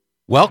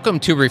Welcome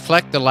to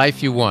Reflect the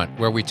Life You Want,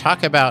 where we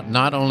talk about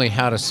not only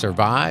how to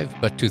survive,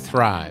 but to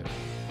thrive.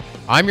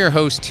 I'm your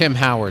host, Tim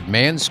Howard,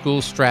 man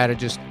school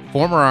strategist,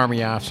 former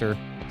Army officer,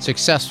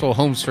 successful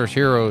Homes for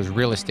Heroes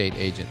real estate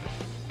agent.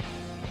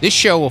 This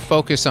show will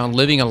focus on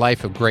living a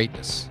life of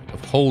greatness,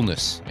 of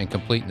wholeness, and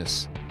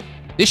completeness.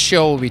 This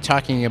show will be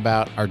talking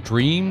about our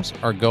dreams,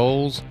 our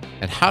goals,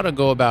 and how to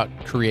go about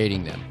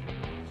creating them.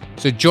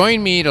 So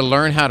join me to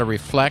learn how to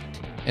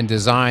reflect and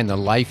design the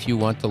life you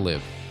want to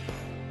live.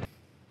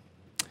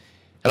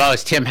 Hello,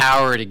 it's Tim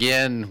Howard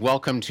again.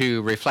 Welcome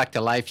to Reflect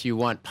the Life You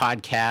Want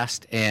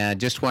podcast. And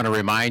just want to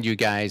remind you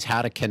guys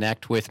how to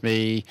connect with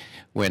me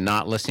when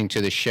not listening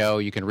to the show.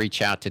 You can reach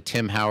out to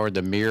Tim Howard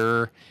the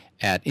Mirror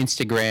at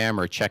Instagram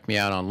or check me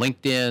out on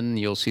LinkedIn.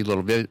 You'll see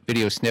little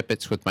video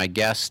snippets with my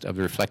guest of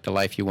the Reflect the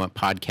Life You Want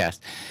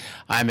podcast.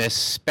 I'm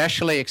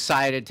especially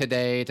excited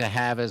today to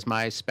have as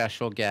my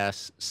special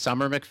guest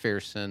Summer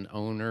McPherson,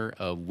 owner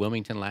of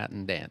Wilmington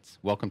Latin Dance.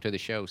 Welcome to the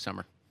show,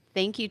 Summer.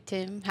 Thank you,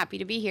 Tim. Happy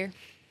to be here.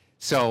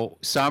 So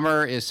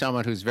Summer is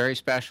someone who's very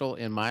special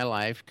in my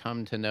life,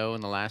 come to know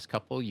in the last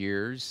couple of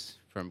years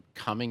from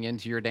coming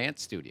into your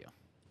dance studio.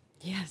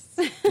 Yes.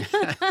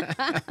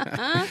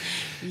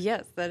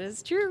 Yes, that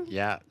is true.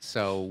 Yeah.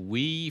 So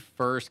we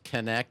first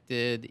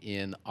connected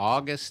in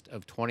August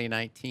of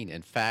 2019.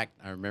 In fact,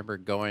 I remember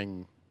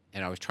going,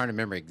 and I was trying to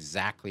remember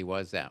exactly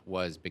what that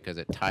was because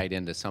it tied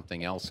into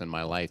something else in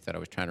my life that I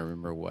was trying to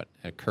remember what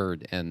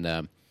occurred.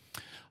 And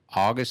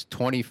August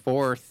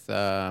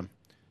 24th,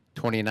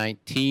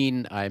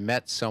 2019, I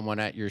met someone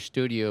at your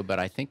studio, but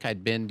I think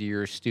I'd been to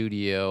your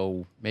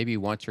studio maybe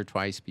once or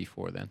twice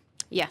before then.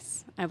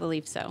 Yes, I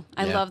believe so.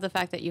 I love the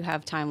fact that you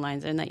have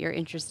timelines and that you're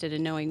interested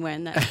in knowing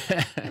when.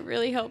 That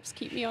really helps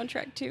keep me on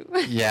track, too.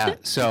 Yeah.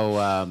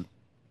 So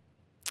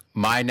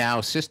my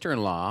now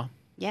sister-in-law,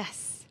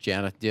 Yes.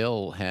 Janet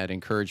Dill, had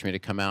encouraged me to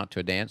come out to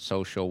a dance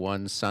social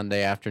one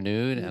Sunday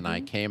afternoon, and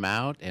I came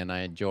out, and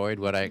I enjoyed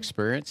what I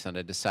experienced, and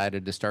I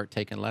decided to start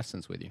taking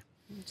lessons with you.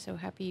 I'm so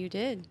happy you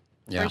did.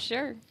 Yeah. For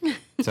sure.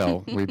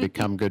 So we've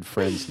become good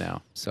friends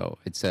now. So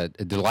it's a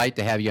delight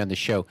to have you on the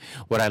show.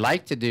 What I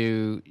like to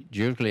do,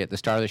 usually at the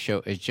start of the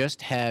show, is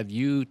just have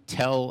you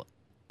tell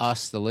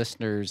us, the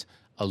listeners,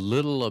 a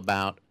little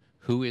about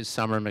who is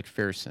Summer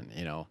McPherson.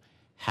 You know,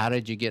 how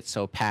did you get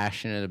so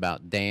passionate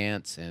about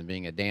dance and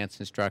being a dance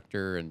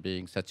instructor and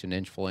being such an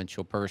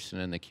influential person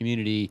in the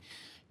community?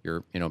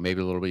 Your,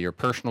 maybe a little bit of your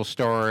personal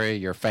story,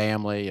 your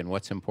family, and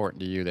what's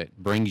important to you that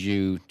brings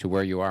you to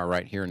where you are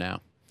right here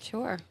now.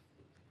 Sure.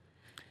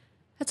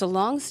 That's a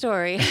long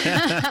story,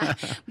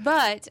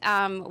 but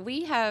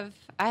I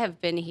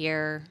have been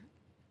here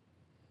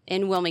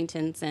in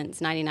Wilmington since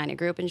 '99. I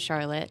grew up in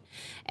Charlotte,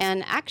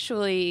 and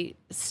actually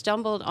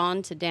stumbled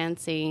onto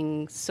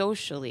dancing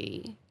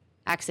socially,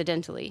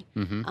 accidentally,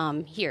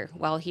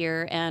 while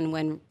here, and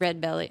when Red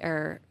Belly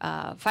or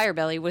Fire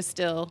Belly was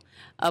still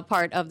a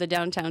part of the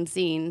downtown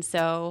scene.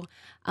 So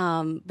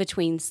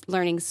between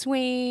learning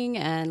swing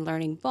and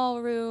learning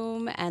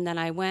ballroom, and then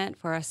I went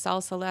for a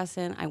salsa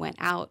lesson. I went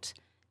out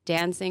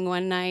dancing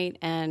one night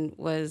and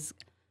was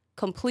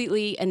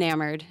completely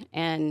enamored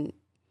and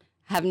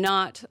have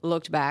not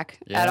looked back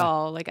at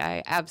all. Like,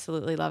 I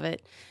absolutely love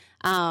it.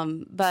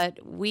 But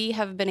we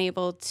have been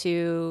able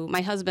to,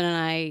 my husband and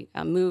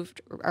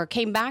I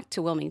came back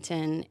to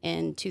Wilmington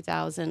in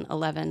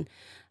 2011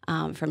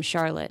 from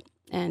Charlotte,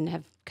 and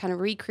have kind of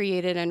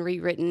recreated and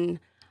rewritten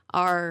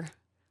our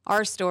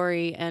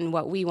story and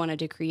what we wanted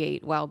to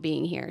create while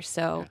being here.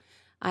 So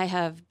I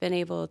have been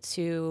able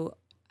to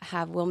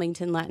have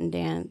Wilmington Latin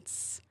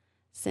Dance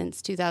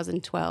since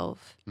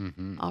 2012,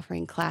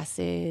 offering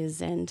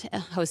classes and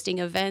hosting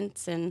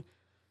events, and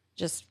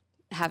just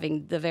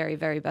having the very,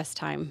 very best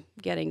time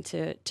getting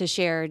to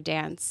share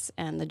dance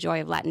and the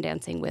joy of Latin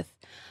dancing with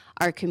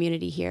our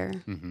community here.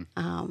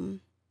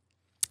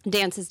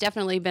 Dance has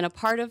definitely been a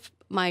part of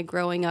my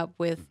growing up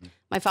with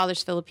my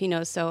father's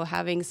Filipino, so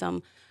having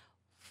some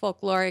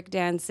folkloric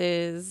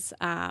dances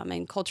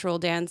and cultural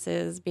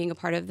dances, being a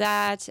part of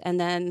that. And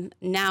then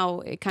now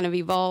it kind of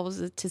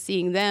evolves to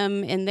seeing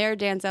them in their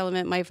dance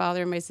element, my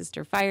father and my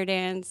sister fire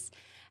dance.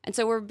 And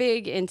so we're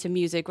big into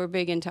music, we're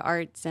big into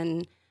arts,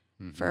 and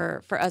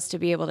for us to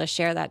be able to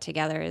share that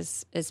together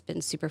has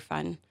been super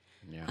fun.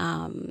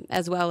 Yeah.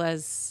 As well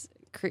as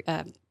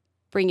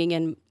bringing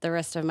in the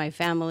rest of my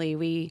family,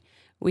 we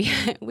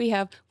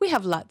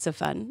have lots of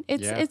fun.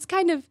 It's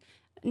kind of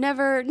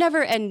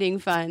never ending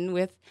fun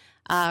with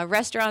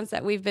restaurants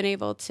that we've been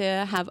able to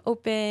have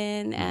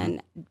open,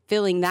 and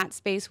filling that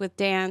space with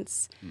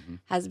dance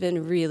has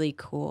been really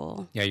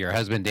cool. Yeah, your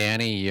husband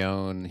Danny, he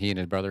and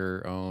his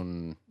brother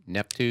own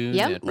Neptune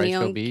at Wrightsville we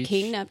own Beach.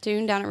 King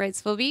Neptune down at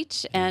Wrightsville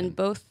Beach, and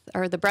both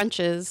are the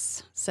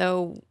brunches.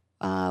 So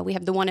we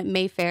have the one at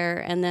Mayfair,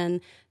 and then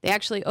they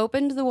actually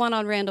opened the one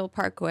on Randall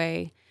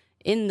Parkway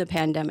in the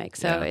pandemic.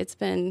 So it's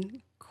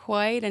been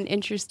quite an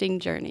interesting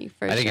journey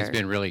for sure. I think it's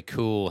been really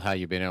cool how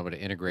you've been able to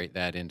integrate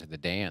that into the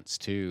dance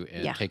too,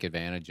 and take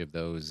advantage of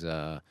those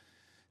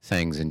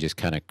things and just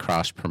kind of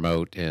cross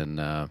promote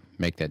and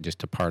make that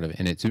just a part of it.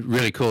 And it's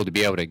really cool to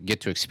be able to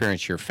get to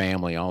experience your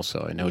family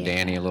also. I know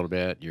Danny a little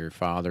bit, your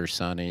father,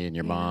 Sonny, and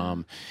your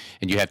mom.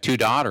 And you have 2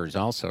 daughters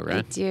also, right?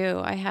 I do.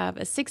 I have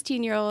a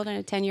 16-year-old and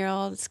a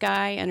 10-year-old,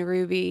 Sky and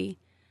Ruby.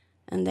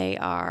 And they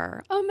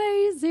are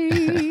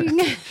amazing.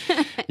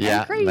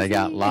 Yeah, they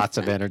got lots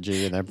of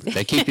energy, and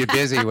they keep you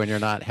busy when you're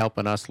not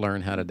helping us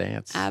learn how to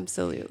dance.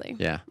 Absolutely.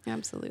 Yeah.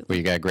 Absolutely. Well,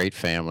 you got a great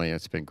family.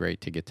 It's been great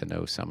to get to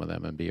know some of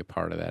them and be a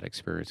part of that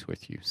experience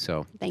with you.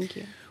 So, thank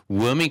you.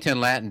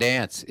 Wilmington Latin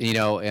Dance,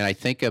 and I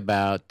think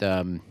about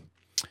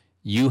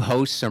you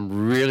host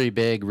some really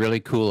big,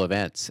 really cool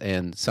events,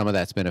 and some of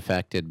that's been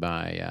affected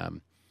by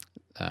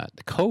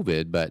the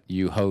COVID, but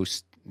you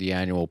host the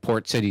annual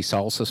Port City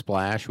Salsa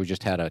Splash. We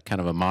just had a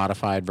kind of a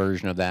modified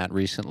version of that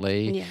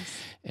recently. Yes.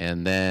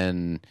 And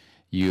then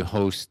you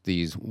host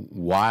these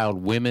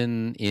Wild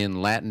Women in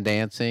Latin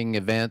Dancing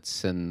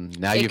events, and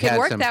now you've had some...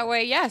 It could work that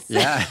way, yes.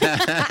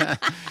 Yeah.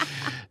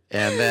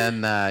 And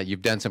then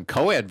you've done some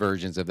co-ed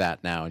versions of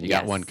that now, and you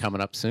got one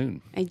coming up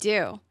soon. I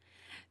do.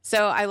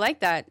 So I like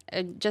that,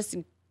 just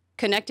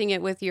connecting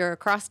it with your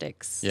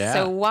acrostics. Yeah.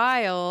 So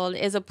Wild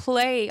is a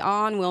play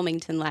on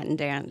Wilmington Latin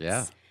dance.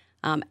 Yeah.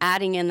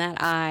 Adding in that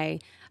I.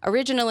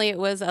 Originally, it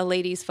was a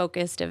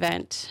ladies-focused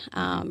event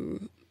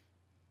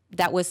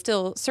that was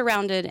still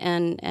surrounded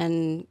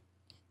and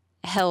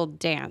held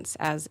dance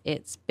as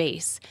its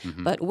base.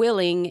 Mm-hmm. But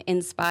Willing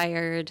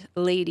inspired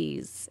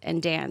ladies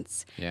and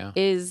dance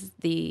is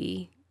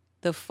the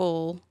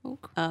full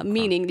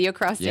meaning, the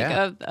acrostic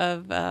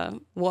of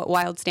what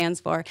Wild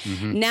stands for.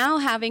 Mm-hmm. Now,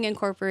 having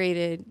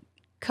incorporated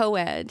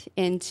co-ed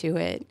into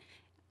it,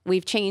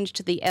 we've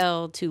changed the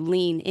L to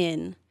lean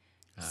in.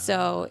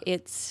 So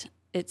it's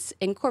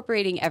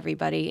incorporating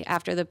everybody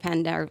after the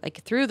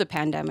pandemic, through the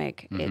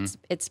pandemic. Mm-hmm.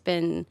 It's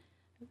been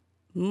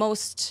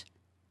most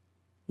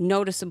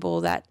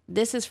noticeable that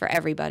this is for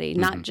everybody,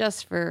 not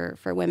just for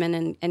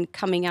women. And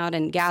coming out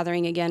and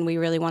gathering again, we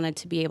really wanted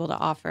to be able to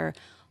offer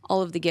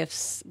all of the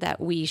gifts that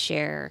we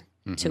share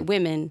to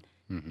women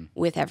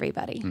with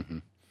everybody. Mm-hmm.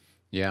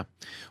 Yeah.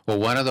 Well,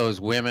 one of those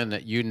women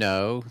that you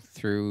know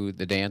through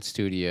the dance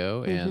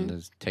studio and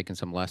has taken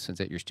some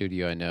lessons at your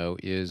studio, I know,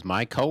 is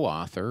my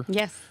co-author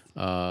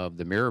of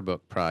the Mirror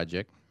Book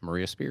Project,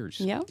 Maria Spears.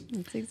 Yeah,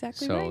 that's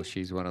exactly right. So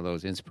she's one of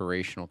those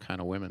inspirational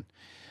kind of women.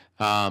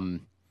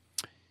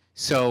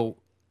 So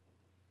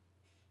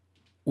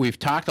we've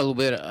talked a little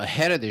bit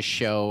ahead of this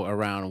show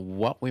around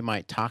what we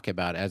might talk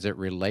about as it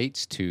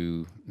relates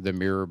to the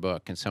Mirror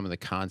Book and some of the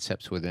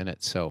concepts within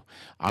it. So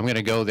I'm going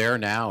to go there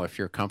now if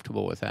you're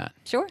comfortable with that.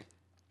 Sure.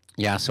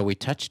 Yeah, so we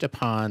touched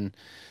upon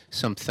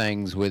some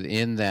things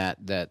within that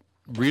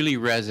really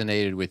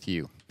resonated with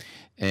you.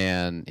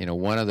 And,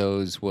 one of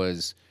those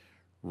was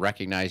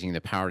recognizing the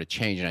power to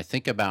change. And I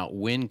think about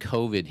when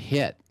COVID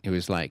hit, it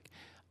was like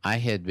I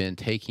had been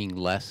taking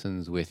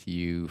lessons with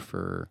you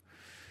for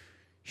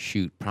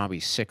probably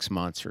 6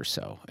 months or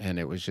so, and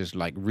it was just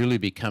like really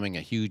becoming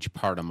a huge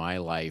part of my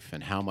life,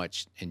 and how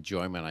much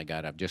enjoyment I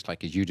got of, just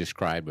like as you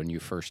described when you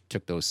first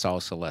took those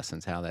salsa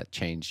lessons, how that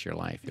changed your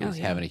life. It was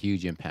having a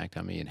huge impact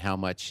on me, and how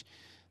much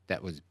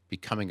that was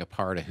becoming a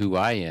part of who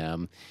I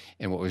am.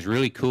 And what was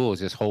really cool is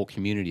this whole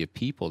community of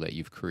people that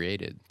you've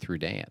created through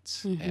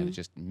dance, and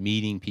just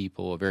meeting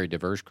people, a very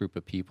diverse group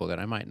of people that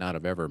I might not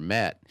have ever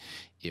met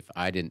if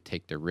I didn't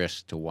take the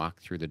risk to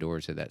walk through the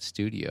doors of that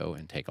studio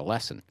and take a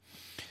lesson.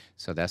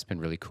 So that's been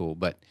really cool.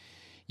 But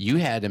you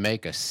had to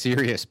make a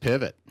serious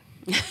pivot.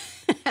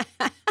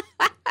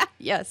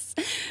 Yes,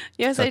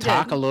 so I did.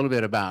 Talk a little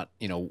bit about,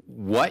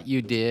 what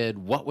you did.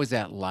 What was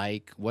that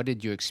like? What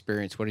did you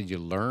experience? What did you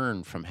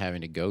learn from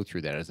having to go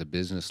through that as a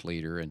business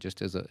leader and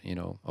just as a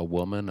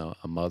woman,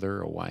 a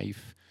mother, a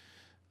wife?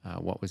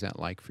 What was that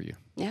like for you?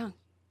 Yeah,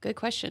 good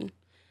question.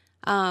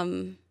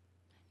 Nothing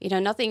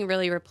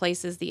really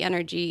replaces the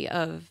energy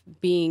of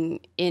being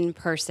in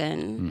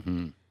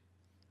person.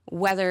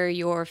 Whether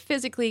you're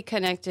physically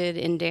connected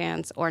in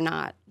dance or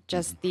not,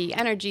 just the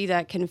energy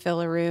that can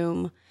fill a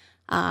room,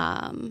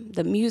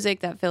 the music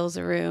that fills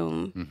a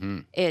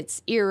room,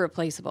 it's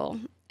irreplaceable.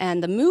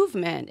 And the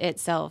movement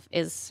itself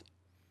is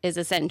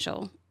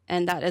essential.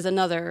 And that is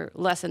another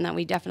lesson that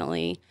we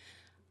definitely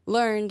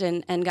learned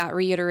and got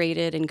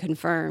reiterated and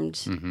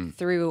confirmed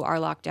through our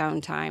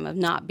lockdown time of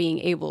not being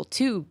able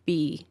to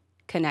be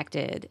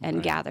connected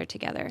and gather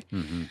together.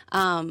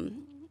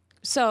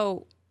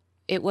 So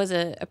it was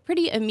a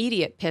pretty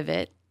immediate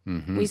pivot.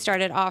 We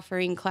started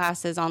offering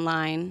classes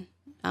online,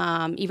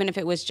 even if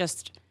it was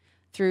just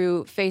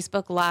through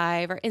Facebook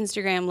Live or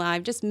Instagram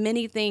Live, just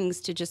many things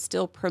to just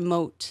still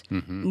promote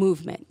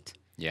movement.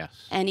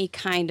 Yes. Any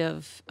kind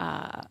of,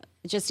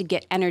 just to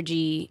get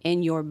energy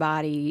in your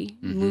body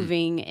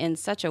moving in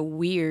such a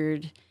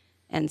weird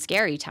and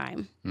scary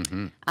time.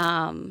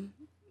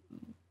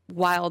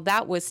 While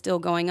that was still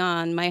going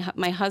on,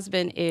 my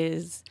husband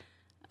is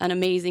an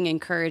amazing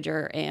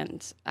encourager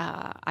and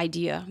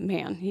idea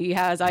man. He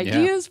has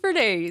ideas for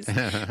days.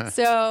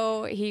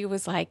 So he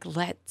was like,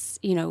 let's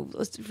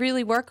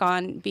really work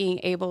on being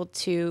able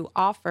to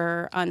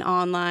offer an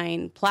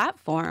online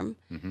platform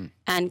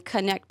and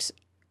connect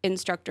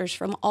instructors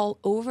from all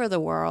over the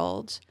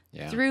world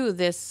through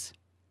this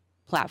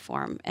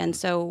platform. And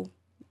so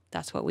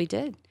that's what we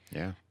did.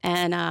 Yeah.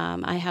 And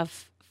I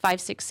have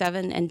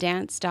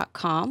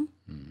 567anddance.com.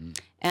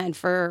 And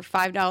for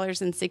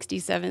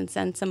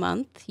 $5.67 a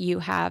month, you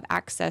have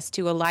access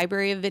to a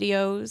library of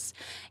videos.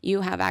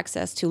 You have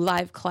access to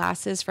live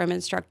classes from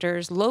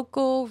instructors,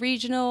 local,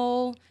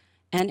 regional,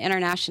 and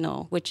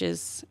international, which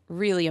is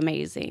really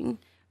amazing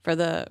for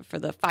the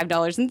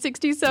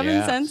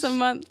 $5.67 a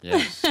month.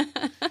 Yes.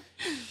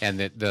 And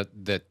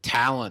the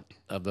talent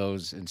of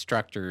those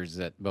instructors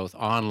that both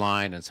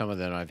online and some of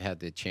them I've had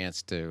the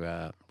chance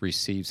to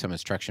receive some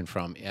instruction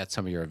from at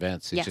some of your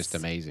events is just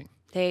amazing.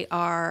 They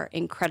are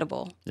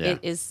incredible. Yeah.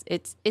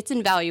 It's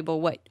invaluable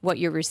what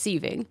you're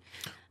receiving.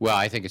 Well,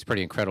 I think it's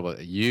pretty incredible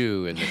that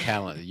you and the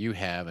talent that you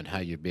have and how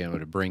you've been able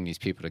to bring these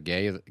people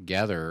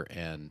together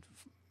and,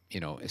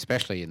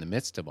 especially in the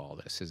midst of all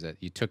this, is that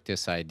you took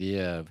this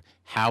idea of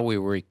how we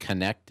were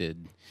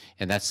connected,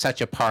 and that's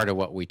such a part of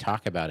what we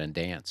talk about in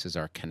dance is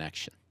our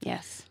connection.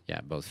 Yes.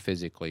 Yeah, both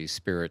physically,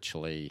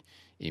 spiritually,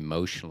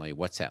 emotionally,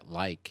 what's that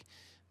like?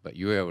 But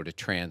you were able to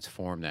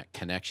transform that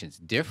connection. It's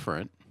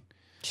different.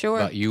 Sure.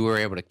 But you were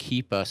able to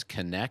keep us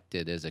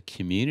connected as a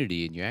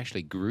community, and you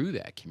actually grew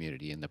that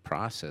community in the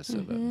process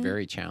of a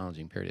very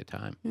challenging period of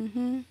time.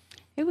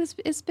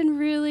 It's been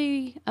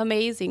really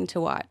amazing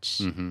to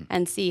watch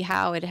and see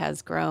how it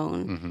has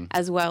grown,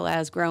 as well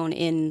as grown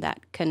in that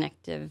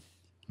connectivity.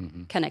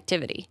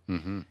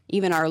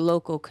 Even our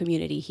local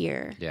community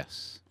here.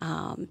 Yes.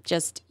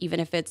 Just even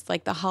if it's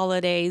like the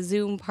holiday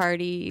Zoom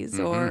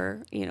parties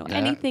or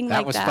anything like that.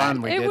 That was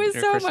fun. It was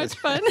so much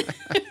fun.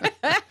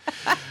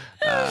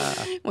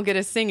 We'll get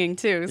us singing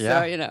too,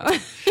 so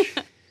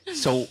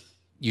So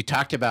you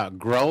talked about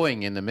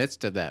growing in the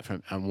midst of that.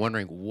 I'm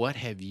wondering, what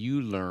have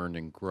you learned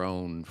and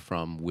grown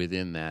from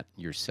within that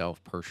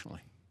yourself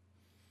personally?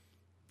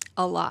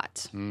 A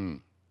lot.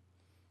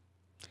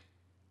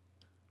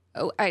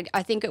 Oh,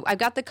 I think I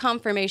got the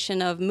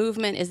confirmation of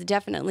movement is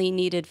definitely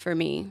needed for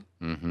me.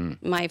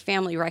 My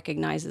family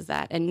recognizes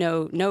that and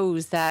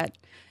knows that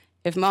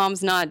if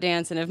mom's not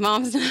dancing, if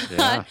mom's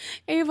not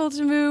able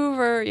to move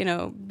or,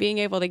 being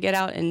able to get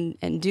out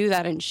and do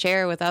that and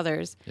share with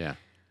others,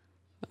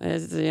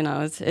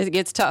 it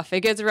gets tough.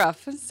 It gets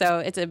rough. So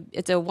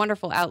it's a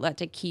wonderful outlet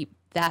to keep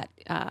that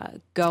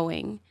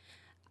going.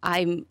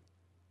 I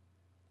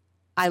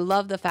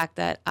love the fact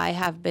that I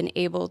have been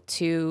able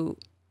to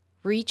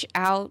reach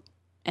out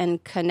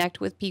and connect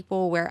with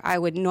people where I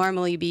would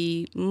normally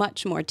be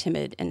much more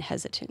timid and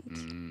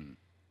hesitant.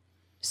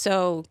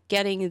 So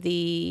getting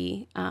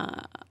the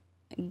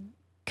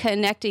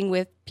connecting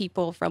with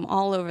people from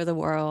all over the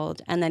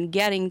world and then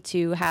getting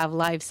to have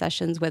live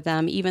sessions with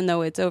them, even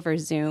though it's over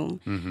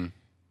Zoom,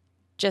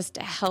 just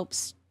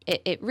helps.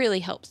 It really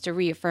helps to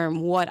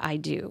reaffirm what I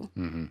do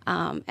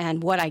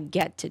and what I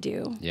get to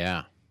do.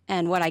 Yeah.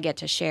 And what I get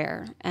to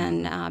share,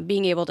 and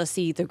being able to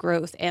see the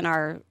growth in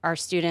our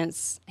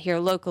students here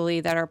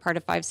locally that are part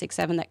of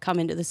 567 that come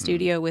into the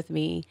studio with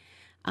me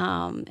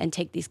and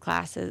take these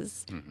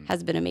classes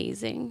has been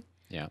amazing.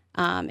 Yeah.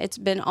 It's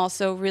been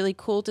also really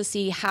cool to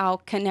see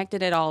how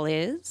connected it all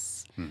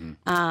is,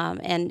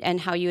 and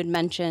how you had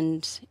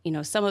mentioned,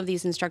 some of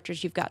these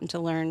instructors you've gotten to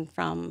learn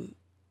from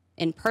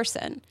in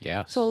person.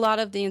 Yeah. So a lot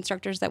of the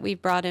instructors that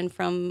we've brought in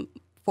for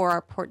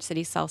our Port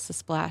City Salsa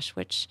Splash,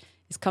 which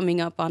is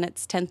coming up on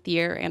its 10th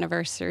year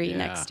anniversary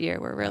next year.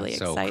 We're really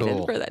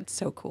excited for that. It's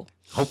so cool.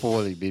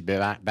 Hopefully be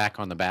back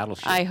on the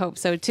battleship. I hope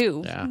so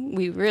too. Yeah.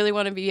 We really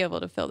want to be able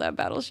to fill that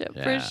battleship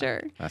for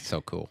sure. That's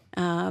so cool.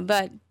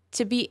 But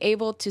to be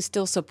able to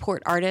still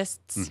support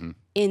artists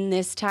in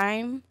this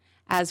time,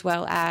 as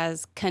well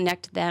as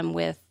connect them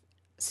with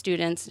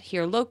students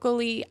here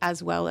locally,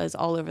 as well as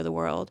all over the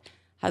world,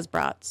 has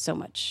brought so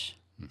much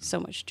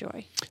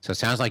joy. So it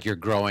sounds like you're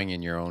growing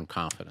in your own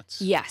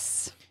confidence.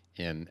 Yes.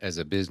 And as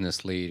a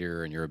business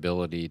leader and your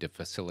ability to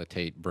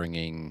facilitate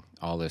bringing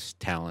all this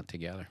talent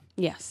together.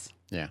 Yes.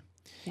 Yeah.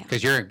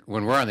 Because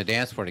when we're on the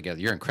dance floor together,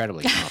 you're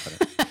incredibly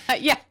confident.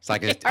 Yeah. It's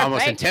like it's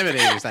almost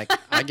intimidating. It's like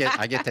I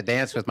get to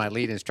dance with my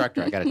lead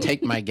instructor. I got to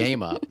take my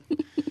game up.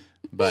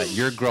 But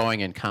you're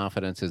growing in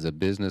confidence as a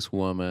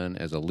businesswoman,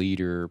 as a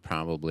leader,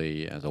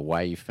 probably as a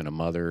wife and a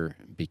mother,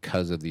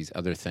 because of these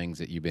other things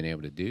that you've been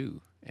able to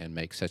do and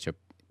make such a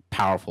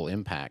powerful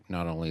impact,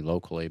 not only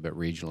locally but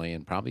regionally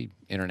and probably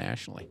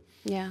internationally.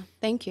 Yeah,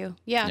 thank you.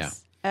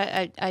 Yes,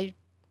 I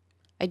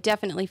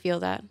definitely feel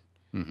that.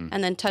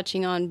 And then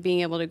touching on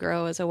being able to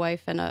grow as a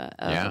wife and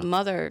a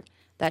mother,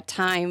 that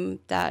time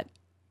that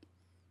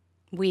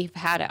we've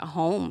had at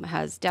home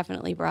has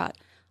definitely brought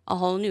a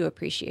whole new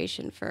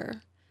appreciation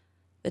for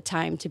the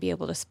time to be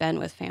able to spend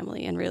with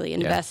family and really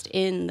invest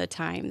in the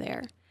time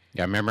there.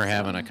 Yeah, I remember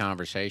having a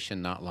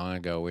conversation not long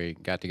ago. We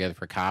got together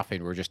for coffee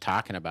and we were just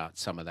talking about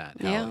some of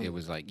that. How it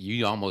was like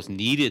you almost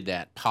needed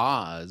that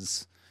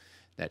pause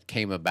that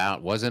came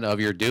about, wasn't of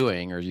your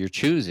doing or your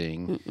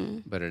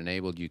choosing, but it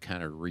enabled you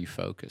kind of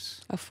refocus.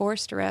 A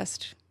forced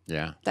rest.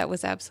 Yeah. That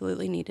was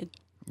absolutely needed.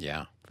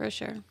 Yeah. For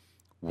sure.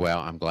 Well,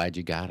 I'm glad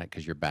you got it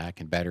because you're back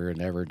and better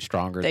and ever and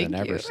stronger Thank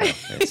than you. ever. So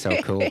it's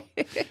so cool.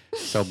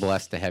 So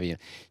blessed to have you.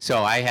 So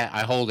I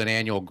hold an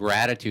annual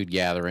gratitude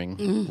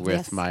gathering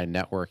with my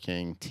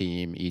networking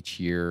team each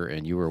year,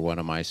 and you were one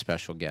of my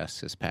special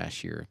guests this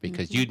past year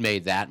because you'd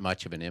made that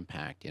much of an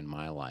impact in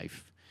my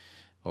life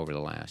over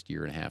the last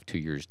year and a half, 2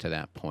 years to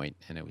that point.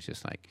 And it was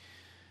just like,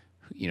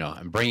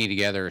 I'm bringing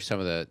together some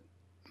of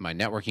my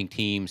networking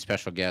team,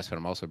 special guests, but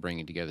I'm also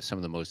bringing together some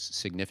of the most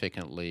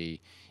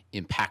significantly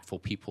impactful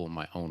people in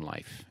my own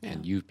life. Yeah.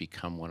 And you've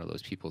become one of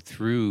those people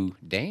through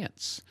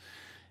dance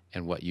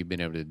and what you've been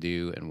able to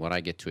do and what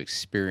I get to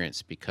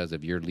experience because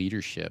of your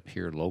leadership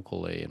here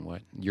locally and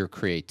what your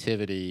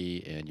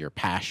creativity and your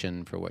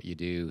passion for what you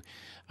do.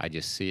 I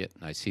just see it.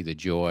 I see the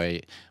joy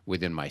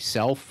within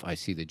myself. I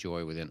see the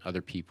joy within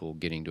other people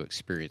getting to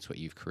experience what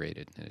you've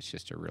created. And it's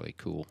just a really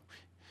cool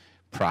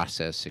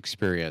process,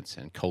 experience,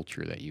 and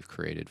culture that you've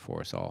created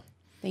for us all.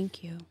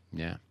 Thank you.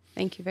 Yeah.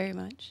 Thank you very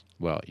much.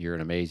 Well, you're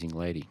an amazing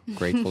lady.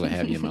 Grateful to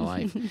have you in my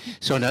life.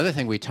 So another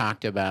thing we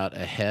talked about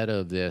ahead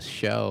of this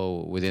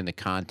show within the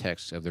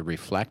context of the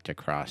Reflect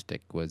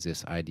acrostic was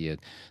this idea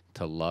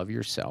to love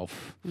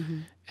yourself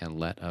and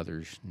let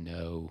others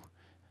know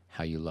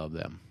how you love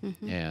them.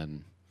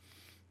 And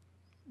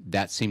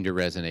that seemed to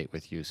resonate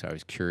with you. So I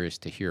was curious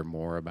to hear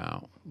more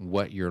about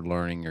what you're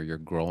learning or you're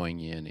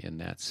growing in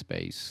that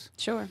space.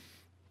 Sure.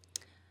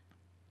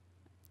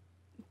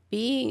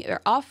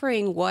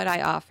 Offering what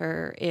I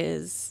offer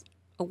is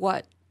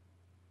what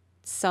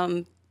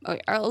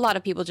a lot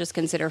of people just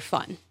consider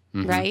fun,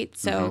 right?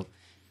 So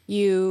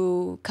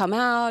you come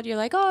out, you're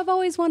like, oh, I've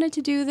always wanted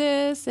to do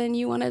this, and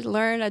you want to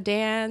learn a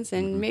dance,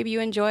 and maybe you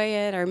enjoy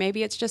it, or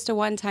maybe it's just a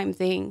one-time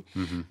thing.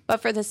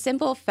 But for the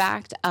simple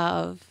fact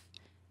of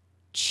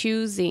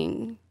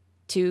choosing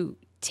to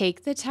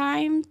take the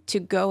time to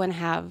go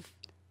and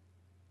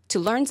to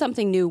learn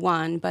something new,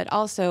 but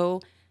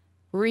also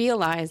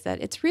realize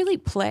that it's really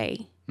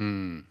play.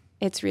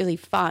 It's really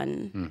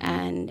fun,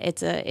 and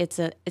it's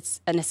an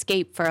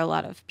escape for a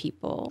lot of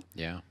people.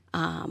 Yeah.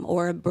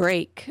 Or a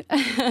break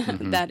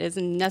that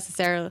isn't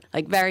necessarily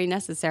very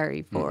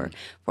necessary for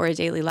a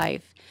daily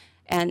life,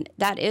 and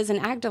that is an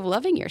act of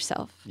loving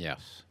yourself.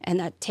 Yes. And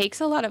that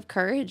takes a lot of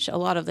courage a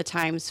lot of the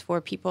times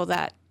for people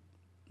that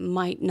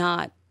might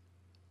not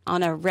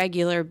on a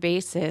regular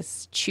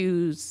basis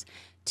choose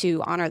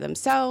to honor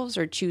themselves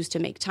or choose to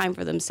make time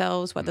for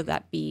themselves, whether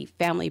that be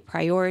family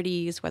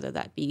priorities, whether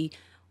that be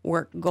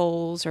work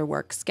goals or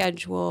work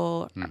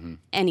schedule,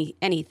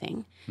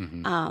 anything.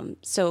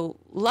 So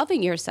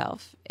loving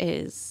yourself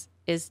is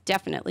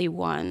definitely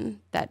one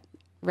that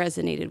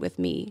resonated with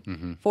me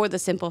for the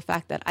simple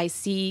fact that I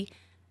see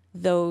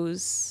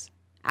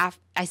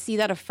I see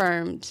that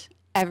affirmed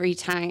every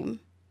time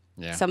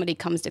somebody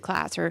comes to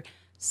class or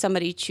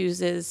somebody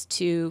chooses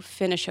to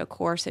finish a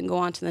course and go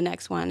on to the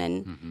next one,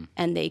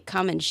 and they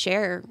come and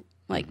share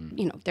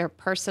their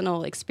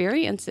personal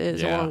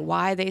experiences or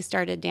why they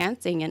started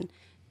dancing and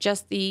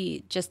just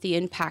the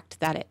impact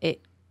that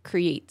it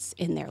creates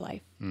in their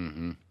life.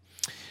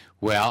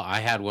 Well, I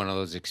had one of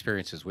those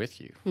experiences with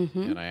you,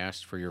 and I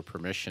asked for your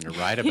permission to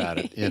write about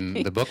it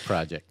in the book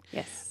project.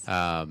 Yes.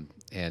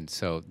 And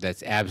so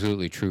that's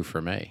absolutely true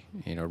for me.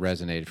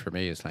 Resonated for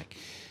me. It's like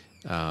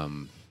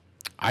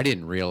I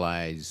didn't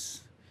realize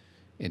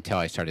until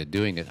I started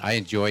doing it. I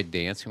enjoyed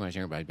dancing when I was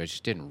younger, but I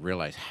just didn't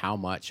realize how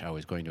much I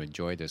was going to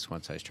enjoy this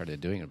once I started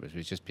doing it.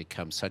 It's just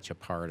become such a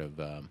part of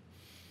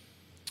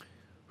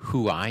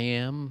who I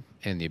am,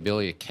 and the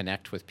ability to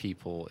connect with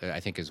people, I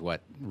think, is what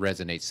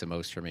resonates the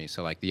most for me.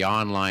 So like the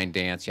online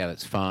dance,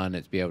 that's fun.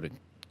 It's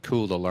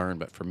cool to learn,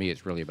 but for me,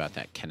 it's really about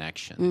that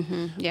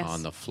connection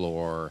on the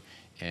floor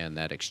and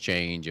that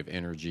exchange of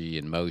energy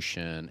and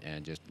motion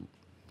and just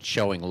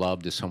showing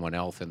love to someone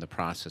else in the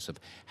process of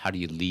how do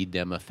you lead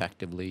them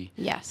effectively?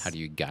 Yes. How do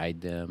you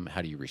guide them?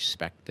 How do you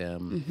respect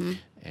them?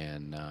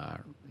 And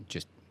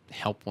just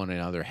help one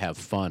another have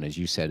fun. As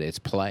you said, it's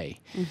play,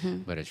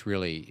 but it's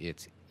really,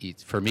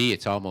 for me,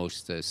 it's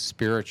almost a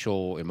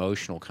spiritual,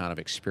 emotional kind of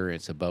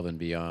experience above and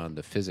beyond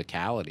the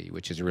physicality,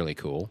 which is really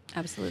cool.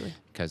 Absolutely.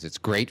 Because it's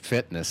great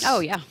fitness.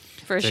 Oh, yeah,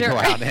 for to sure. go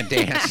out and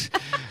dance.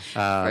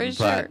 For sure.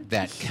 But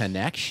that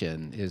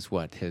connection is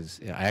what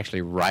I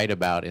actually write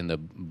about in the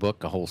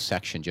book, a whole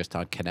section just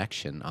on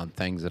connection, on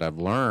things that I've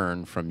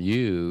learned from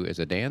you as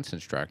a dance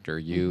instructor,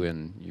 you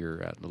and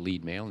your the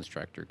lead male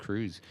instructor,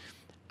 Cruz,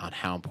 on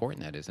how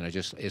important that is. And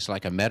it's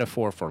like a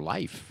metaphor for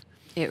life.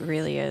 It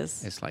really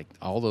is. It's like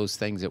all those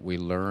things that we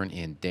learn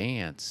in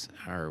dance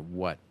are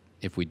what,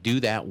 if we do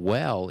that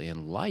well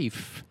in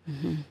life,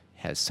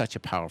 has such a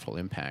powerful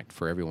impact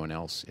for everyone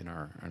else in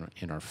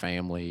our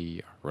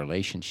family, our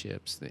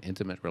relationships, the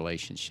intimate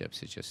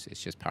relationships.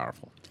 It's just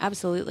powerful.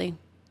 Absolutely.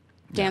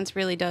 Dance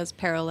really does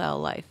parallel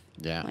life.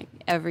 Yeah. Like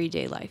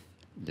everyday life.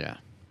 Yeah.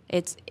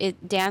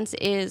 Dance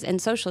is,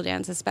 and social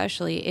dance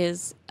especially,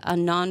 is a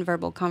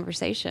nonverbal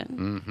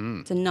conversation. Mm-hmm.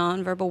 It's a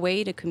nonverbal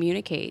way to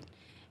communicate,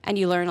 and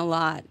you learn a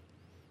lot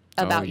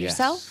about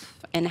yourself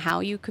and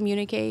how you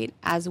communicate,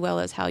 as well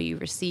as how you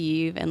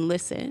receive and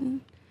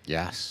listen.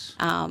 Yes.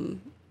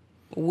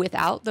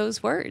 Without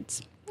those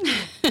words.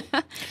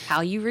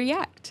 How you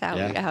react,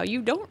 how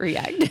you don't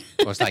react.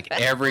 Well, it's like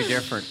every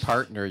different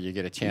partner you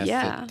get a chance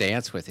to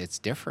dance with, it's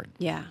different.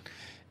 Yeah.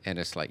 And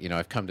it's like,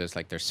 I've come to, it's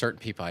like there's certain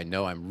people I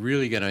know I'm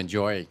really going to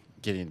enjoy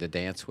getting to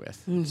dance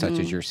with, such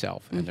as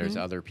yourself. And there's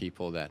other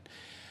people that,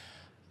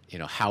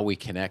 how we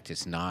connect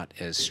is not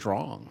as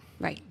strong.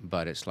 Right.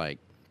 But it's like,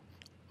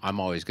 I'm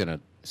always going to,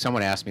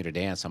 someone asks me to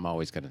dance, I'm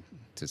always going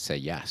to say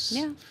yes.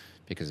 Yeah.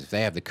 Because if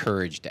they have the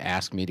courage to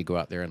ask me to go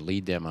out there and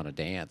lead them on a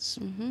dance,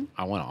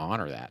 I want to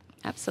honor that.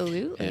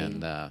 Absolutely.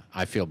 And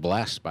I feel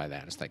blessed by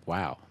that. It's like,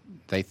 wow,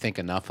 they think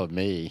enough of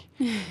me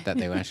that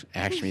they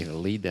ask me to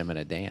lead them in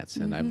a dance.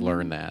 And I've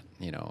learned that,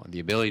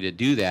 the ability to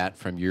do that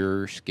from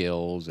your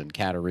skills and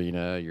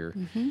Katarina,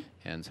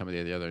 and some of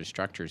the other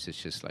instructors, it's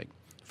just like,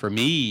 for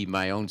me,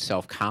 my own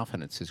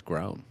self-confidence has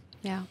grown.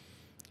 Yeah.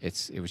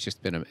 It was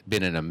just been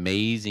an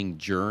amazing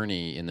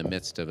journey in the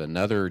midst of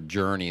another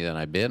journey that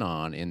I've been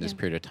on in this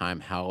period of time,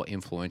 how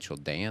influential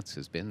dance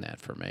has been that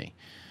for me.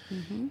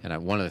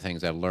 And one of the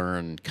things I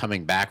learned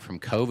coming back from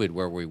COVID,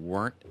 where we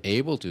weren't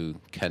able to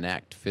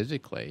connect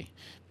physically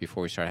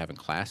before we started having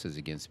classes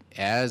again,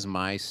 as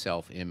my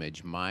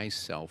self-image, my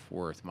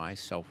self-worth, my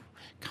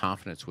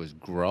self-confidence was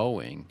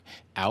growing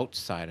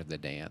outside of the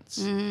dance.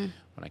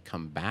 When I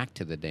come back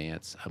to the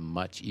dance, I'm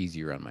much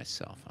easier on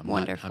myself.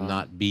 I'm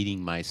not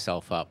beating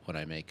myself up when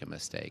I make a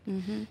mistake.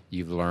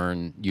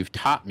 You've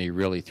taught me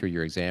really through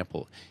your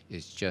example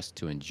is just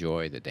to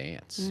enjoy the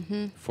dance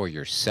for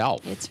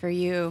yourself. It's for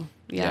you.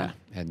 Yeah.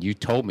 And you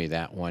told me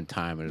that one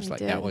time, and it was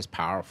that was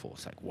powerful.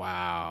 It's like,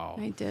 wow.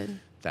 I did.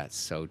 That's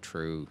so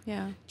true.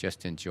 Yeah.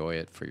 Just enjoy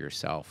it for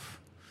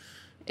yourself.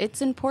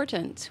 It's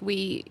important.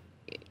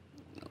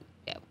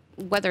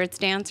 Whether it's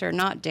dance or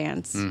not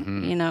dance,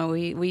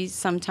 we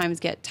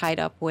sometimes get tied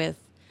up with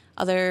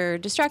other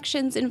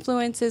distractions,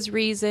 influences,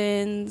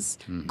 reasons,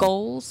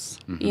 goals,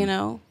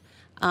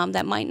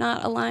 that might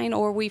not align,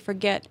 or we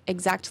forget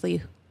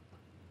exactly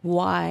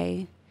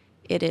why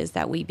it is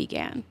that we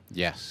began.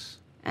 Yes.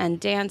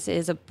 And dance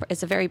is a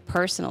very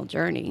personal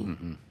journey,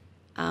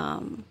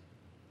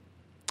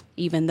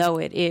 even though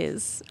it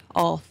is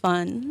all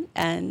fun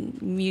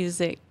and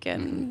music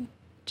and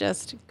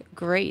just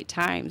great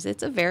times.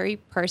 It's a very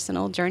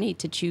personal journey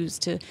to choose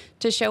to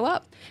show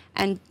up.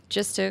 And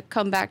just to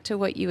come back to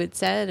what you had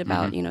said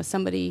about,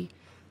 somebody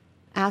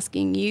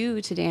asking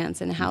you to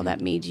dance and how that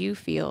made you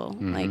feel.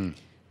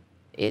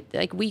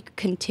 Like we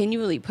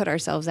continually put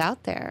ourselves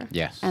out there.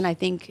 Yes. And I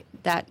think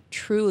that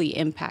truly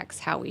impacts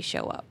how we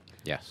show up.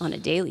 Yes. On a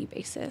daily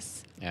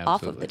basis. Absolutely.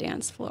 Off of the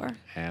dance floor.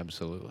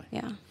 Absolutely.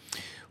 Yeah.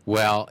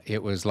 Well,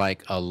 it was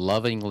like a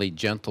lovingly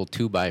gentle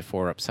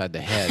 2x4 upside the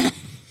head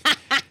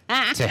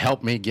to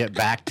help me get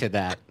back to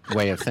that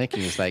way of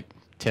thinking. It's like,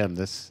 Tim,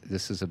 this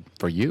is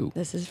for you.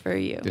 This is for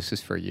you. This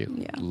is for you.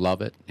 Yeah.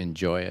 Love it,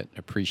 enjoy it,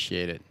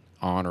 appreciate it,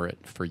 honor it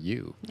for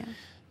you. Yeah.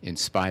 In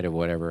spite of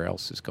whatever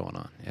else is going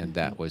on. And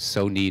that was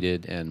so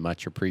needed and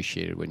much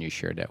appreciated when you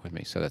shared that with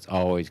me. So that's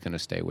always going to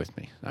stay with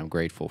me. I'm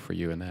grateful for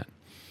you in that.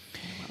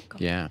 You're welcome.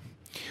 Yeah.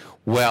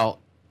 Well,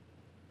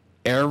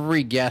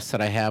 every guest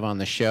that I have on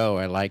the show,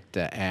 I like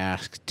to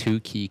ask 2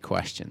 key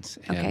questions.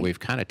 And we've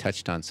kind of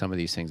touched on some of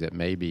these things that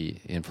may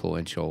be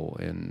influential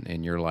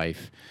in your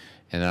life.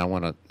 And I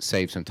want to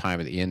save some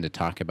time at the end to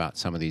talk about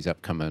some of these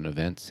upcoming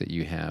events that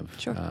you have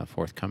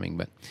forthcoming.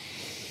 But,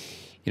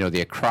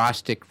 the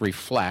acrostic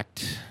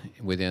Reflect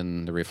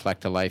within the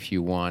Reflect a Life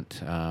You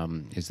Want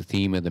is the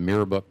theme of the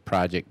Mirror Book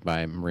Project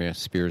by Maria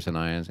Spears and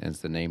I, and it's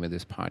the name of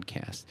this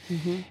podcast.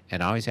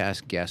 And I always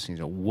ask guests,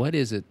 what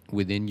is it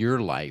within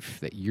your life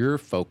that you're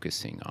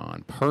focusing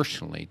on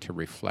personally to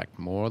reflect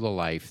more of the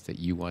life that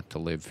you want to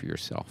live for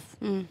yourself?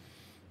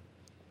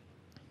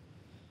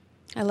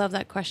 I love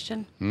that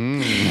question.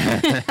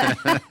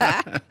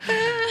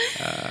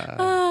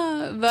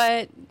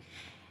 But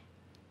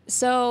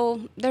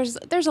so there's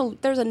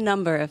a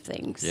number of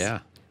things. Yeah.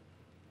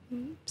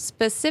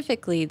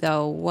 Specifically,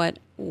 though, what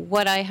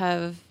I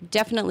have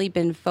definitely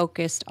been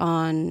focused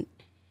on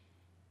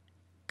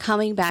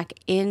coming back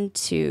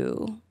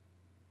into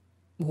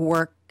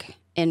work,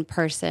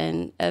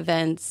 in-person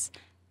events,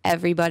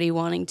 everybody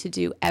wanting to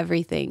do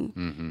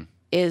everything,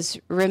 is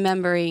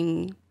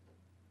remembering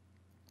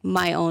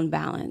my own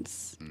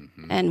balance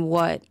and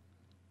where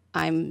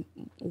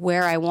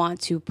I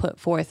want to put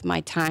forth my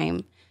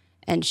time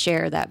and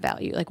share that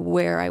value, like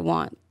where I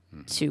want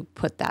to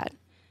put that.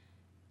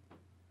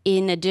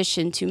 In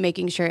addition to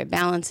making sure it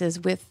balances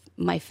with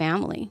my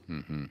family.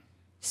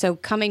 So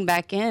coming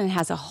back in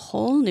has a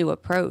whole new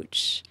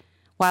approach.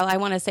 While I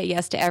want to say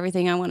yes to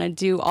everything, I want to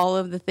do all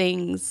of the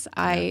things,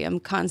 I am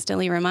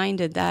constantly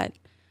reminded that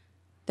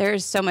there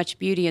is so much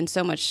beauty and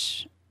so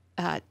much,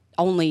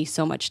 only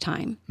so much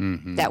time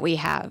that we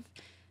have.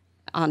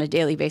 on a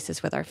daily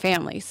basis with our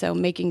family. So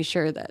making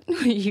sure that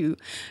you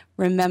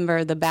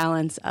remember the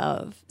balance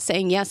of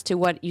saying yes to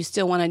what you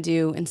still want to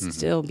do and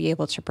still be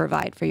able to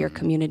provide for your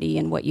community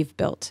and what you've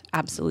built.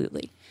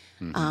 Absolutely.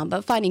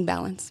 But finding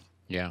balance.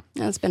 Yeah.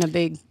 That's been a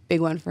big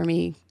one for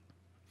me.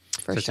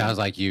 So it sounds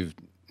like you've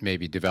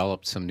maybe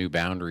developed some new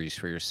boundaries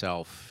for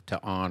yourself to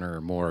honor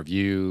more of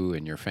you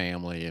and your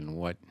family and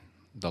what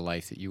the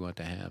life that you want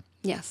to have.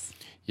 Yes.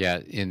 Yeah,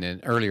 in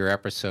an earlier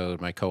episode,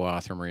 my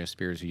co-author, Maria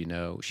Spears, who you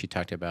know, she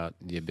talked about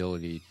the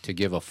ability to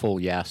give a full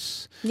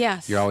yes.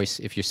 Yes. You're always,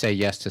 if you say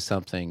yes to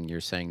something,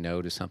 you're saying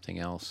no to something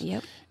else.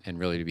 Yep. And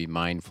really to be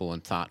mindful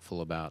and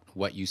thoughtful about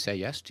what you say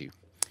yes to.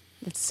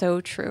 It's so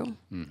true.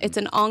 It's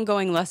an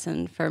ongoing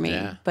lesson for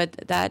me, but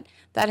that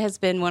has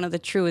been one of the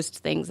truest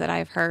things that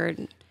I've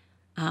heard.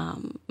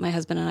 My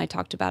husband and I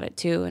talked about it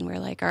too, and we're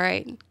like, all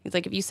right. He's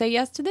like, if you say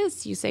yes to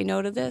this, you say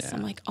no to this. Yeah.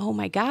 I'm like, oh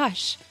my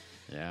gosh.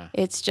 Yeah.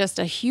 It's just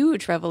a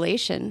huge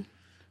revelation.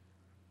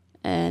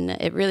 And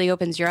it really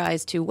opens your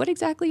eyes to what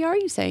exactly are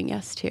you saying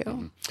yes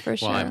to, for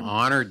sure. Well, I'm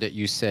honored that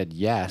you said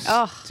yes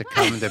Oh. to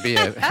come to be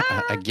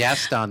a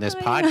guest on this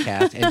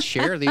podcast and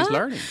share these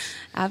learnings.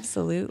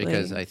 Absolutely.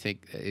 Because I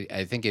think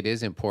it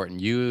is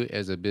important. You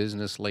as a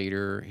business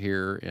leader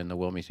here in the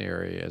Wilmington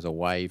area, as a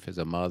wife, as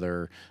a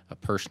mother, a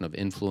person of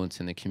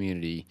influence in the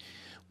community,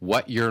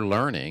 what you're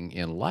learning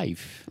in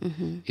life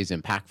is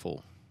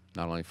impactful,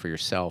 not only for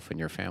yourself and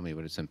your family,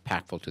 but it's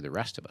impactful to the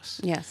rest of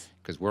us. Yes.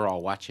 Because we're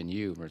all watching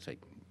you, and it's like,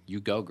 you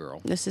go,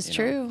 girl. This is You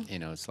know? true. You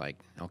know, it's like,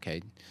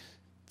 okay,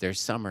 there's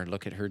Summer.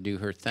 Look at her do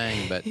her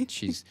thing, but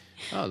it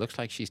looks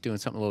like she's doing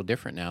something a little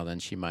different now than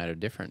she might have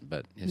different.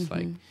 But it's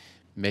like,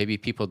 maybe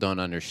people don't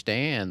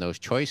understand those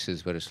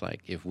choices, but it's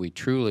like, if we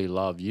truly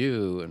love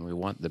you and we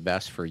want the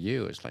best for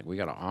you, it's like we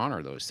got to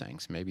honor those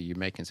things. Maybe you're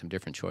making some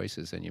different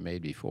choices than you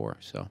made before.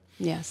 So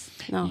Yes.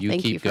 No, You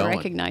thank keep you for going.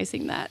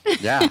 recognizing that.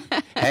 yeah.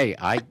 Hey,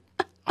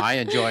 I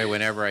enjoy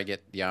whenever I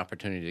get the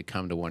opportunity to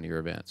come to one of your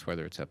events,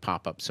 whether it's a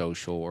pop-up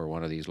social or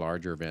one of these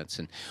larger events.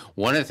 And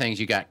one of the things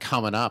you got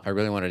coming up, I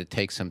really wanted to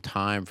take some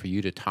time for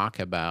you to talk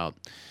about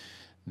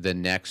the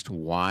next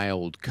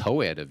Wild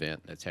Co-ed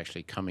event that's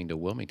actually coming to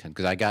Wilmington.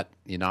 Because I got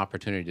an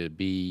opportunity to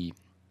be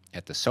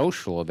at the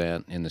social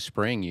event in the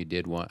spring. You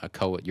did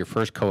your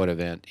first co-ed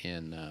event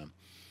in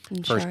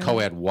first Charlotte.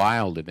 co-ed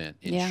Wild event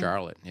in Yeah.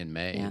 Charlotte in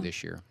May Yeah.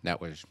 this year. That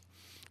was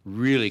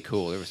really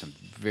cool. There were some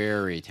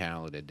very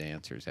talented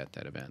dancers at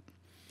that event.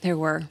 There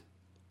were.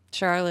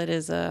 Charlotte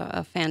is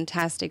a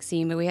fantastic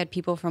scene, but we had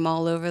people from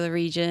all over the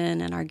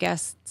region, and our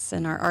guests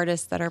and our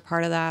artists that are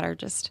part of that are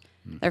just,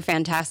 they're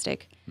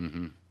fantastic.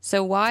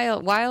 So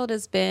Wild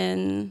has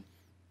been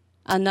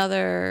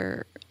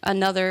another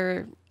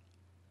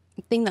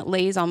thing that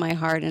lays on my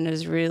heart and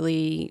has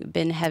really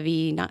been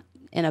heavy, not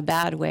in a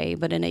bad way,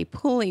 but in a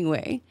pulling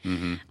way.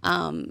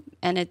 And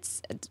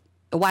it's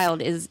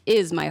Wild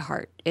is my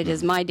heart. It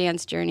is my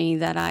dance journey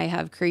that I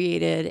have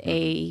created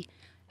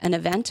an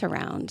event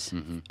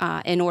around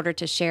in order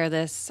to share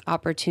this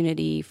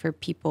opportunity for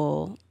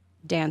people,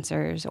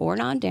 dancers or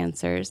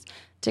non-dancers,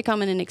 to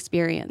come in and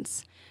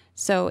experience.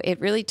 So it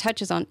really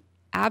touches on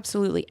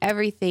absolutely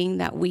everything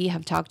that we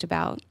have talked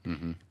about,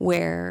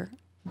 where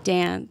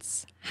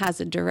dance has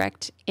a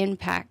direct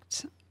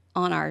impact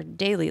on our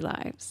daily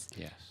lives.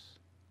 Yes.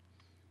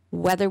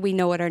 Whether we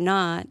know it or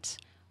not,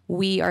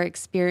 we are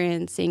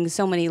experiencing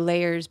so many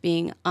layers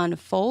being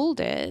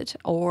unfolded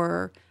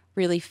or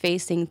really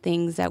facing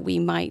things that we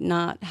might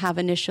not have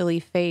initially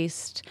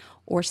faced,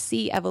 or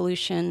see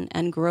evolution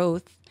and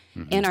growth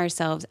in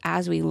ourselves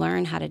as we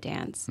learn how to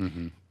dance.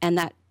 And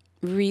that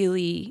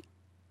really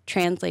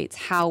translates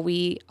how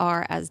we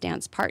are as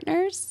dance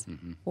partners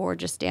or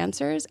just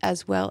dancers,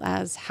 as well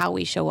as how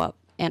we show up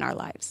in our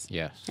lives.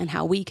 Yes. And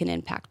how we can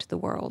impact the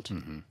world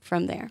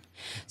from there.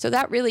 So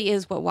that really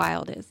is what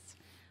Wild is.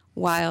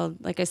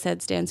 Wild, like I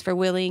said, stands for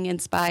willing,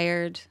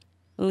 inspired,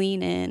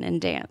 lean in, and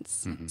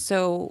dance.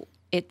 So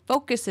it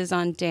focuses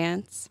on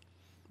dance,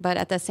 but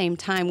at the same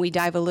time, we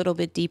dive a little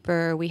bit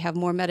deeper. We have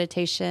more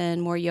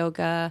meditation, more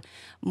yoga,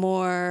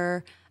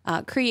 more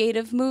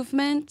creative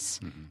movement,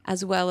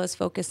 as well as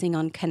focusing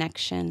on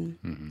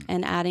connection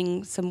and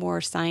adding some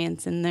more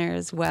science in there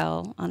as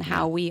well on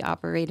how we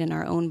operate in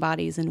our own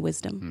bodies and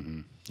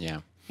wisdom.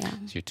 Yeah. Yeah.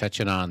 So you're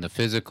touching on the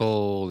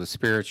physical, the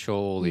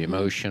spiritual, the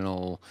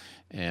emotional,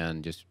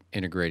 and just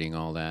integrating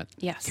all that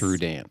Yes. through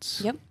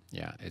dance. Yep.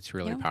 Yeah, it's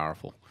really Yep.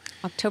 powerful.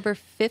 October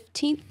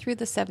 15th through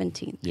the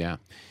 17th. Yeah.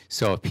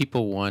 So if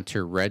people want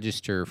to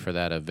register for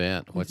that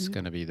event, what's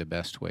going to be the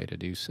best way to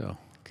do so?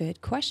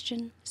 Good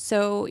question.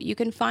 So you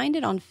can find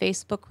it on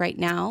Facebook right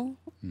now.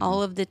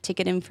 All of the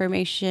ticket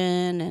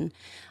information and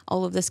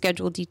all of the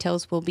schedule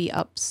details will be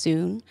up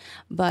soon.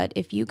 But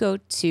if you go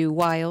to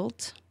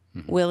Wild,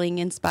 Willing,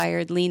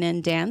 Inspired, Lean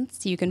In,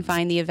 Dance, you can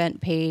find the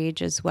event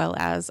page as well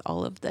as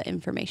all of the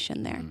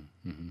information there.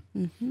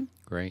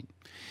 Great.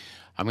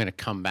 I'm going to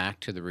come back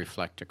to the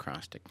reflect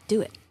acrostic.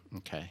 Do it.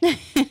 Okay.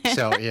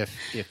 So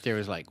if there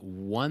was like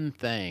one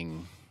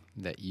thing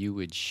that you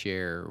would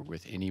share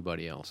with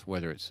anybody else,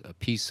 whether it's a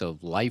piece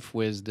of life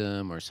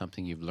wisdom or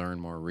something you've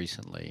learned more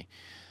recently,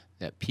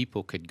 that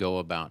people could go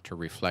about to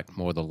reflect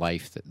more the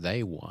life that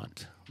they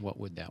want, what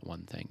would that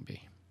one thing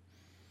be?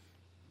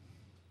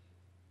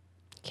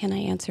 Can I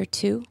answer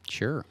two?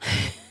 Sure.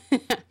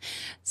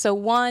 So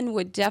one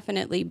would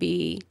definitely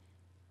be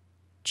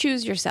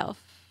choose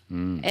yourself,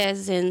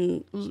 as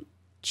in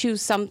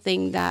choose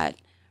something that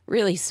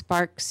really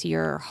sparks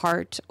your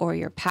heart or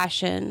your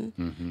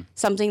passion,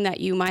 something that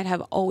you might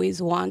have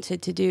always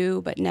wanted to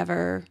do but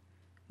never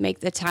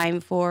make the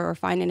time for or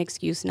find an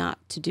excuse not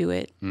to do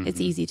it.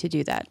 It's easy to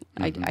do that.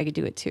 I could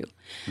do it too.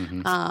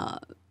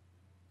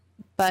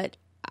 But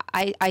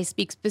I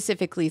speak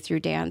specifically through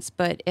dance,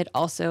 but it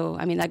also,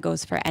 I mean, that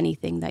goes for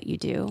anything that you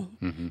do.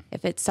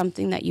 If it's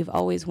something that you've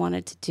always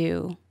wanted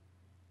to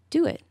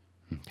do it.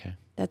 Okay.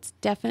 That's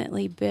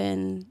definitely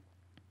been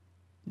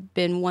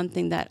one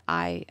thing that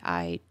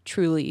I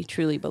truly,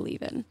 truly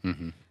believe in.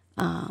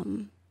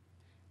 And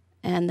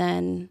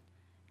then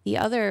the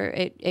other,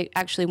 it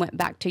actually went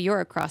back to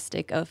your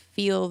acrostic of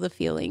feel the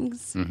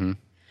feelings.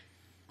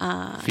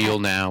 Feel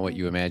now what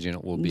you imagine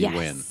it will be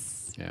when.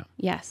 Yeah.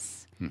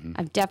 Yes.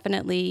 I've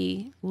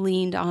definitely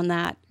leaned on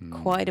that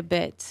quite a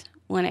bit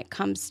when it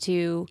comes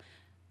to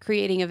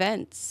creating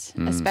events,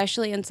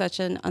 especially in such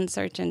an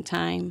uncertain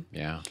time.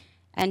 Yeah.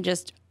 And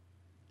just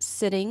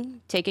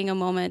sitting, taking a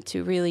moment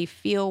to really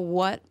feel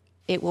what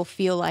it will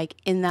feel like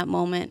in that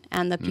moment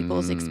and the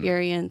people's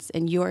experience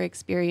and your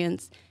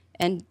experience,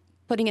 and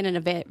putting it in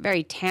a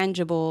very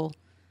tangible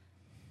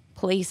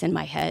place in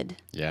my head.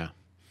 Yeah.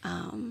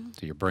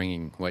 So you're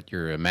bringing what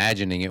you're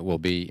imagining it will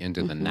be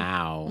into the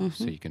now,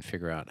 so you can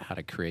figure out how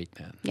to create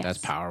that. Yes. That's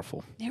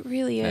powerful. It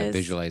really That is.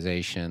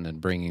 visualization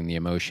and bringing the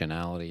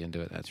emotionality into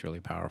it, that's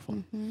really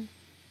powerful.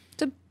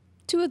 So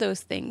two of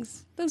those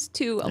things, those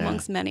two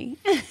amongst many.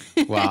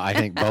 Well, I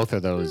think both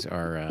of those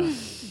are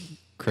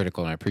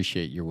critical, and I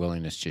appreciate your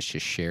willingness just to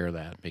share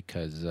that,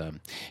 because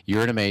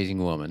you're an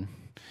amazing woman.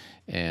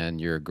 And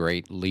you're a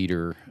great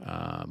leader,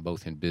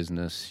 both in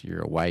business.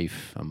 You're a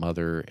wife, a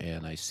mother,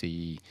 and I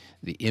see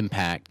the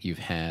impact you've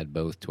had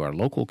both to our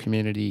local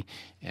community,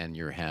 and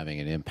you're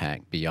having an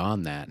impact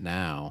beyond that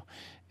now.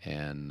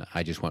 And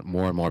I just want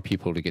more and more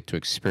people to get to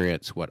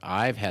experience what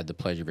I've had the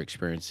pleasure of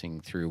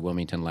experiencing through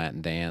Wilmington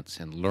Latin Dance,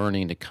 and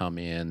learning to come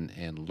in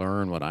and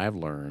learn what I've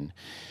learned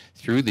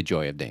through the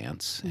joy of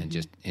dance, and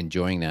just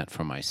enjoying that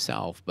for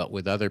myself, but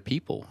with other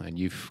people. And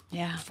you've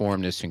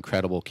formed this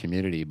incredible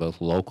community,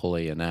 both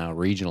locally and now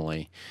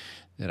regionally,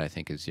 that I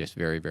think is just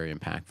very, very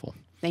impactful.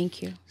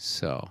 Thank you.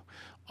 So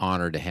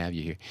honored to have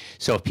you here.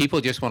 So if people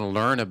just want to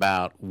learn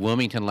about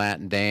Wilmington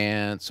Latin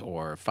Dance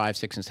or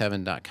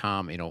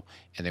 56and7.com, and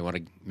they want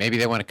to, maybe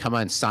they want to come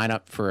on and sign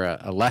up for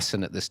a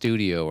lesson at the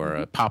studio or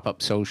a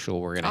pop-up social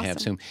we're going to have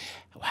soon.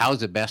 How's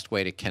the best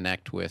way to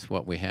connect with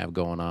what we have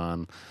going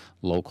on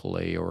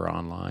locally or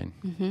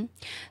online?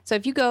 So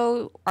if you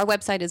go, our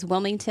website is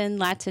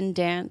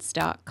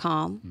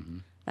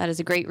wilmingtonlatindance.com. That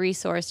is a great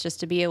resource just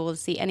to be able to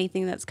see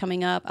anything that's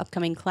coming up,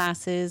 upcoming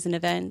classes and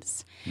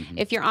events.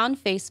 If you're on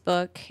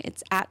Facebook,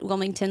 it's at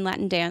Wilmington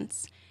Latin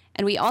Dance.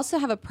 And we also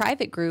have a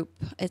private group.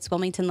 It's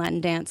Wilmington Latin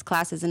Dance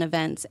Classes and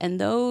Events.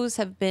 And those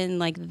have been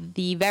like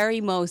the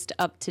very most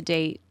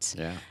up-to-date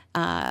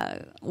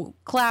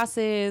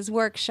classes,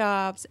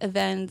 workshops,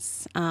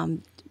 events,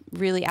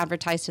 really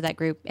advertise to that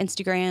group.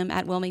 Instagram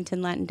at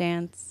Wilmington Latin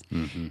Dance.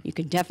 You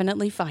can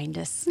definitely find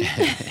us.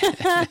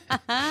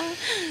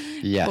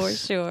 Yes. For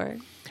sure.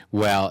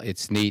 Well,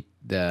 it's neat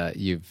that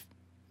you've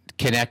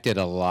connected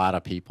a lot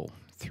of people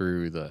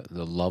through the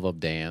love of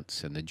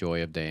dance and the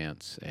joy of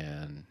dance,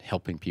 and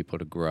helping people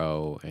to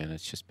grow. And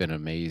it's just been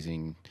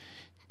amazing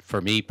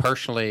for me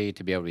personally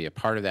to be able to be a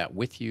part of that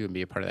with you and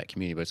be a part of that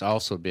community. But it's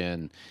also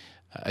been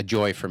a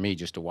joy for me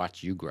just to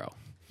watch you grow.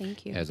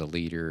 Thank you. As a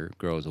leader,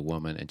 grow as a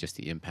woman, and just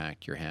the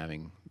impact you're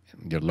having.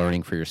 You're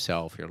learning for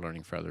yourself, you're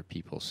learning for other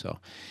people. So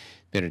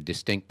it's been a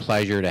distinct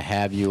pleasure to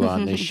have you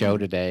on this show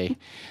today.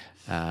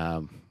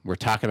 We're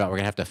talking about, we're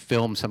going to have to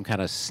film some kind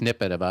of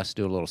snippet of us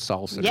do a little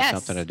salsa or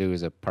something to do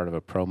as a part of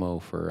a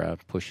promo for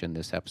pushing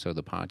this episode of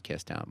the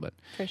podcast out. But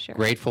for sure.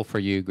 Grateful for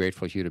you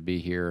to be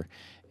here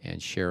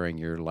and sharing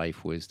your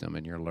life wisdom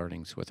and your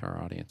learnings with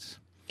our audience.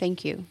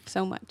 Thank you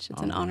so much.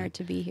 It's an honor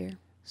to be here.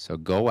 So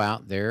go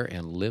out there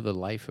and live a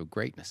life of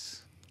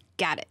greatness.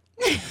 Got it.